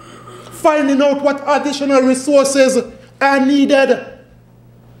 finding out what additional resources are needed.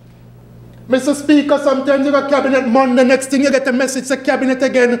 Mr. Speaker, sometimes you got cabinet Monday, next thing you get a message to cabinet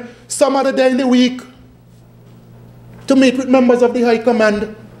again some other day in the week to meet with members of the High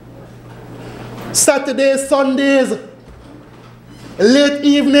Command. Saturdays, Sundays, late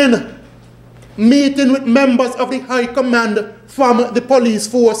evening, meeting with members of the High Command from the police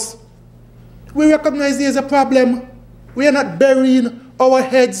force. We recognize there's a problem. We are not burying our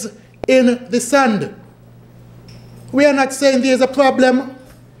heads in the sand. We are not saying there's a problem,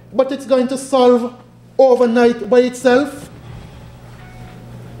 but it's going to solve overnight by itself.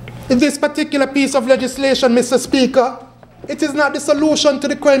 In this particular piece of legislation, Mr. Speaker, it is not the solution to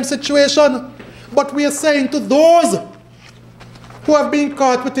the crime situation, but we are saying to those who have been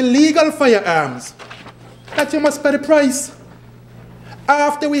caught with illegal firearms that you must pay the price.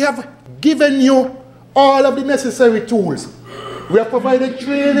 After we have given you all of the necessary tools, we have provided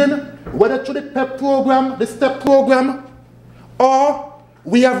training, whether through the PEP program, the STEP program, or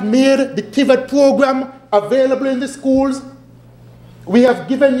we have made the TVET program available in the schools. We have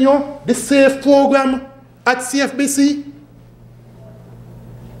given you the SAFE program at CFBC.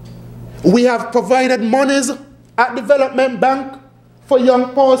 We have provided monies at Development Bank for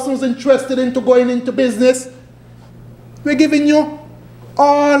young persons interested in going into business. We're giving you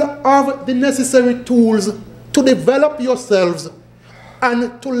all of the necessary tools to develop yourselves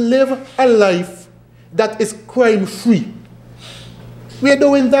and to live a life that is crime-free. We're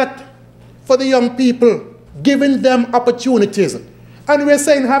doing that for the young people, giving them opportunities. And we're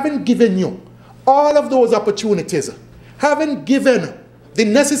saying, having given you all of those opportunities, having given the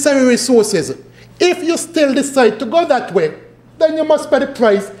necessary resources, if you still decide to go that way, then you must pay the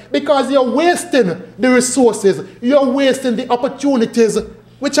price, because you're wasting the resources, you're wasting the opportunities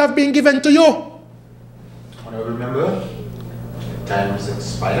which have been given to you. Honourable Member, time has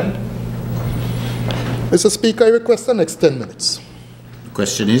expired. Mr. Speaker, I request the next 10 minutes. The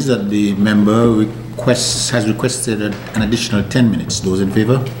question is that the member has requested an additional 10 minutes. Those in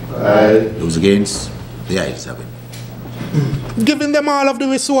favour? Aye. Those against? The ayes have it. Giving them all of the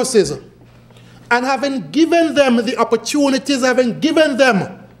resources, and having given them the opportunities, having given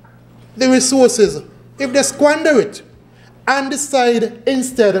them the resources, if they squander it and decide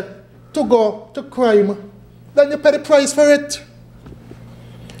instead to go to crime, then you pay the price for it.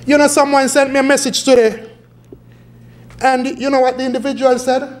 You know, someone sent me a message today, and you know what the individual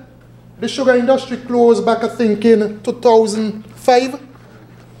said? The sugar industry closed back, I think, in 2005.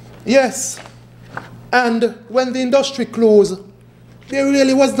 Yes. And when the industry closed, there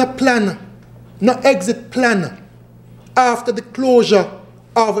really wasn't a plan, no exit plan after the closure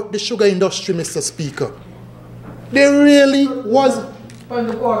of the sugar industry, Mr. Speaker. There really was. Point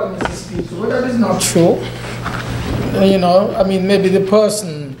of order, Mr. Speaker. Well, that is not true. You know, I mean, maybe the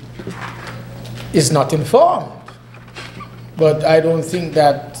person is not informed, but I don't think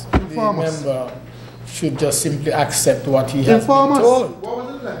that the member should just simply accept what he has been told. What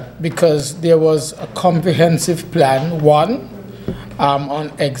was it like? Because there was a comprehensive plan, 1,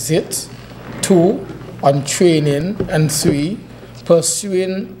 on exit, 2, on training, and 3,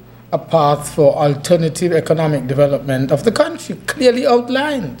 pursuing a path for alternative economic development of the country, clearly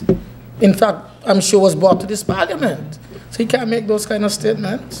outlined. In fact, I'm sure was brought to this parliament. So you can't make those kind of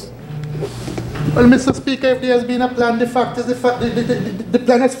statements. Well, Mr. Speaker, if there has been a plan, the fact is the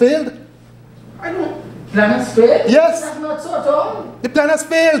plan has failed. I know. Plan has failed? Yes. That's not so at all. The plan has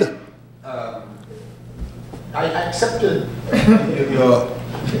failed. I accepted your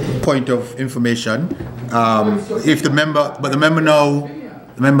point of information. If the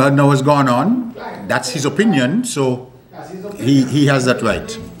member now has gone on, that's his opinion, so he has that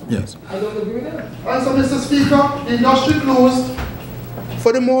right. Yes. I don't agree with that. And so, Mr. Speaker, the industry closed.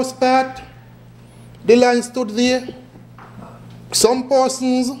 For the most part, the line stood there. Some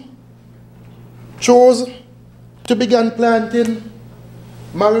persons chose to begin planting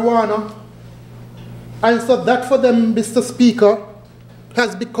marijuana. And so that for them, Mr. Speaker,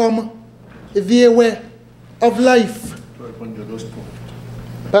 has become their way of life. 1,200 was put.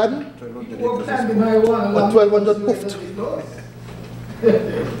 Pardon? 1,200 puffed.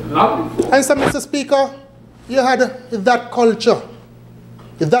 And so, Mr. Speaker, you had that culture.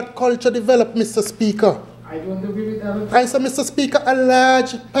 That culture developed, Mr. Speaker. I don't agree with that. And so, Mr. Speaker, a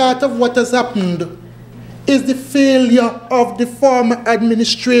large part of what has happened is the failure of the former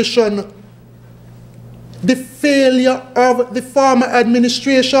administration. The failure of the former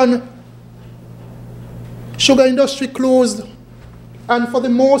administration. Sugar industry closed, and for the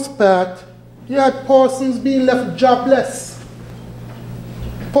most part, you had persons being left jobless.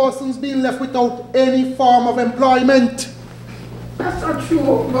 Persons being left without any form of employment. That's not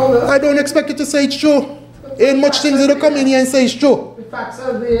true, brother. I don't expect you to say it's true. Ain't much things that come in here and say it's true. The facts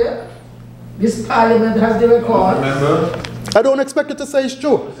are there. This parliament has the record. Remember? I don't expect you to say it's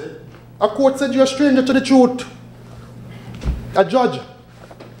true. A court said you're a stranger to the truth. A judge.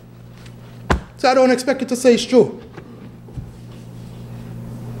 So I don't expect you to say it's true.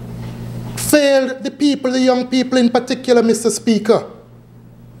 Failed the people, the young people in particular, Mr. Speaker.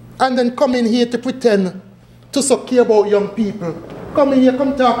 And then come in here to pretend to so care about young people. Come in here,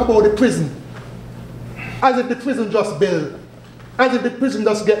 come talk about the prison. As if the prison just built. As if the prison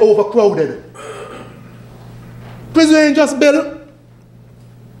just get overcrowded. Prison ain't just built.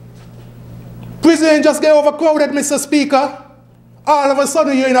 Prison ain't just get overcrowded, Mr. Speaker. All of a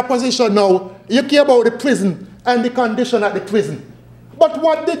sudden you're in a position now, you care about the prison and the condition at the prison. But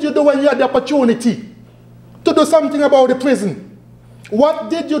what did you do when you had the opportunity to do something about the prison? What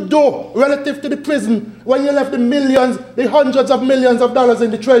did you do relative to the prison when you left the millions, the hundreds of millions of dollars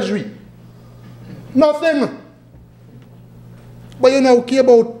in the treasury? Nothing. But you now care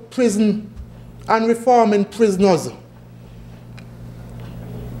about prison and reforming prisoners.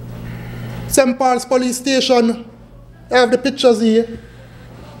 St. Paul's police station, I have the pictures here,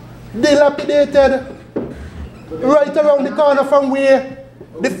 dilapidated, right around the corner from where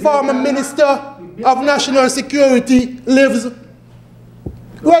the former Minister of National Security lives.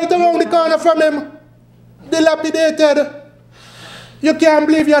 Right around the corner from him, dilapidated. You can't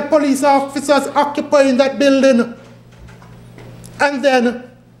believe you had police officers occupying that building. And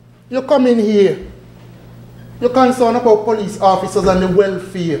then you come in here, you're concerned about police officers and the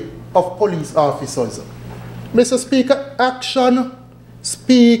welfare of police officers. Mr. Speaker, action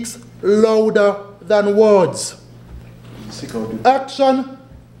speaks louder than words. Action.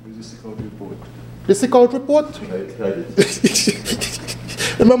 The sick out report. The sick out report?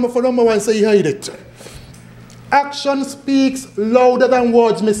 Remember, for number one, say he hide it. Action speaks louder than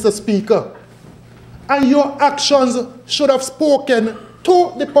words, Mr. Speaker. And your actions should have spoken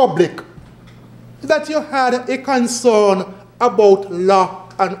to the public that you had a concern about law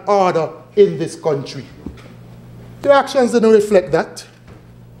and order in this country. Your actions didn't reflect that.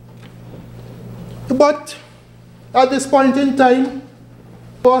 But at this point in time,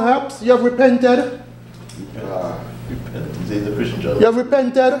 perhaps you have repented. You have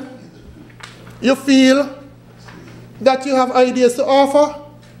repented. You feel that you have ideas to offer.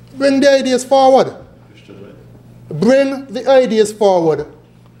 Bring the ideas forward. Bring the ideas forward.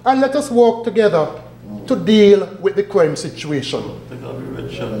 And let us work together to deal with the crime situation.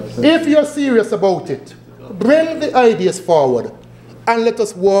 If you're serious about it, bring the ideas forward and let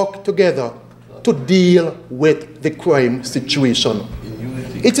us work together to deal with the crime situation.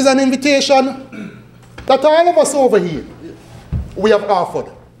 It is an invitation that all of us over here, we have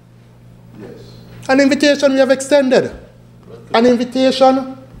offered. An invitation we have extended. An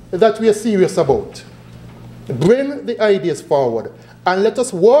invitation that we are serious about. Bring the ideas forward and let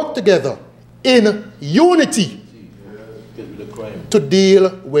us work together in unity to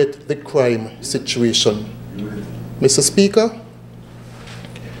deal with the crime situation. Mr. Speaker,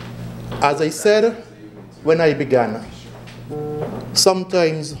 as I said when I began,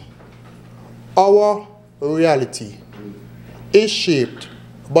 sometimes our reality is shaped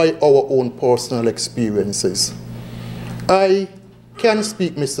by our own personal experiences. I can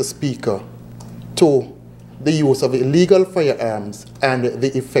speak, Mr. Speaker, to the use of illegal firearms and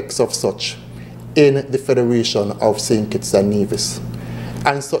the effects of such in the Federation of St. Kitts and Nevis.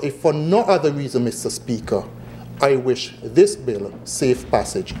 And so if for no other reason, Mr. Speaker, I wish this bill safe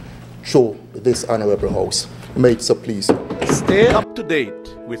passage through this Honorable House. May it so please. Stay up to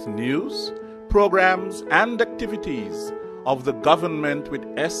date with news, programs and activities of the government with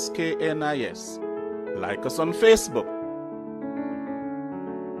SKNIS. Like us on Facebook.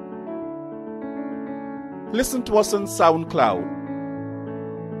 Listen to us on SoundCloud.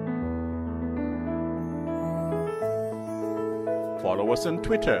 Follow us on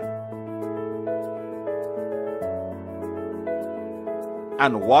Twitter.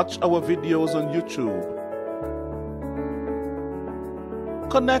 And watch our videos on YouTube.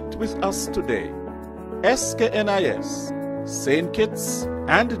 Connect with us today. SKNIS, St. Kitts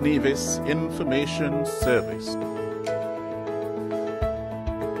and Nevis Information Service.